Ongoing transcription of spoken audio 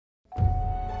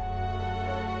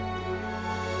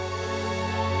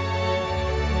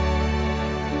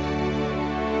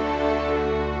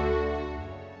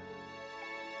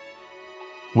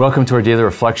Welcome to our daily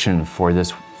reflection for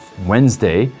this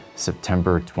Wednesday,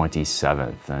 September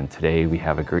 27th. And today we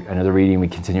have another reading. We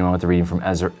continue on with the reading from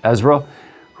Ezra,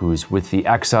 who's with the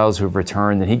exiles who have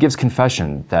returned. And he gives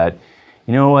confession that,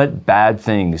 you know what, bad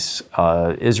things.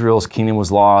 Israel's kingdom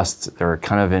was lost. They're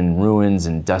kind of in ruins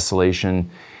and desolation.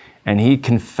 And he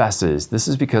confesses this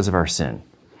is because of our sin.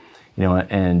 You know,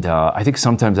 and I think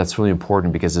sometimes that's really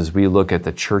important because as we look at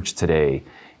the church today,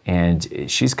 and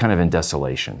she's kind of in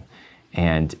desolation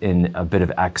and in a bit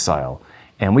of exile.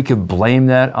 And we could blame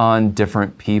that on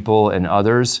different people and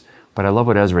others, but I love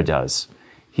what Ezra does.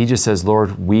 He just says,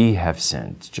 Lord, we have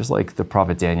sinned, just like the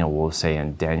prophet Daniel will say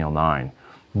in Daniel 9.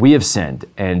 We have sinned.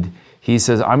 And he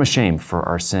says, I'm ashamed for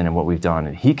our sin and what we've done.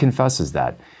 And he confesses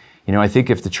that. You know, I think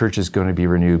if the church is going to be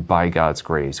renewed by God's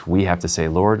grace, we have to say,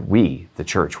 Lord, we, the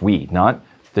church, we, not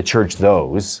the church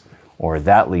those, or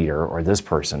that leader, or this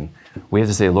person. We have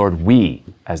to say, Lord, we,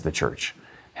 as the church,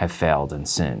 have failed and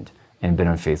sinned and been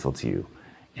unfaithful to you,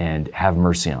 and have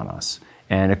mercy on us.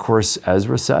 And of course,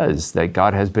 Ezra says that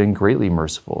God has been greatly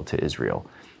merciful to Israel.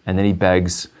 And then he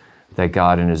begs that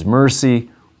God in his mercy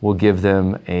will give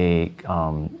them a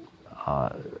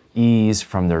ease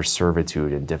from their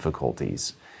servitude and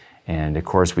difficulties. And of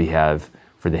course, we have,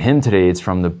 for the hymn today, it's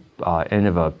from the end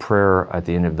of a prayer at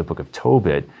the end of the book of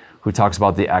Tobit, who talks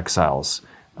about the exiles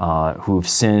who've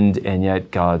sinned, and yet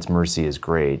God's mercy is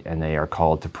great, and they are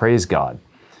called to praise God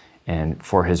and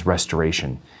for his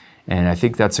restoration. And I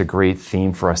think that's a great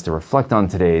theme for us to reflect on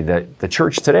today, that the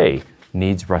church today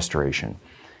needs restoration.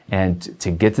 And to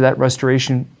get to that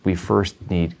restoration, we first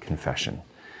need confession.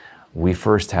 We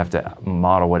first have to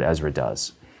model what Ezra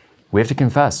does. We have to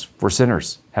confess, we're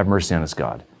sinners, have mercy on us,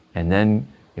 God. And then,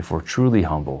 if we're truly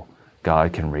humble,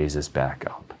 God can raise us back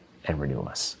up and renew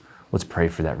us. Let's pray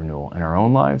for that renewal in our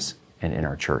own lives and in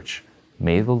our church.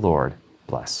 May the Lord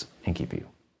bless and keep you.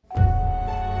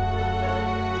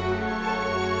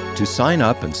 To sign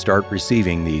up and start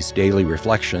receiving these daily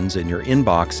reflections in your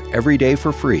inbox every day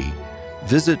for free,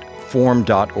 visit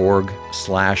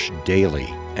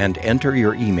formed.org/daily and enter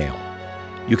your email.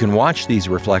 You can watch these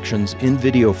reflections in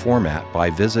video format by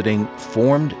visiting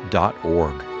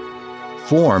formed.org.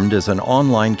 Formed is an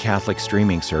online Catholic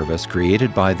streaming service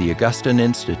created by the Augustine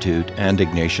Institute and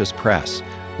Ignatius Press,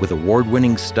 with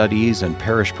award-winning studies and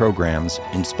parish programs,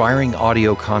 inspiring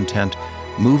audio content,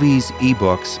 movies,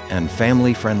 ebooks, and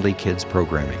family-friendly kids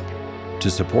programming. To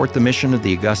support the mission of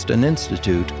the Augustine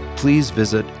Institute, please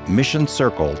visit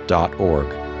missioncircle.org.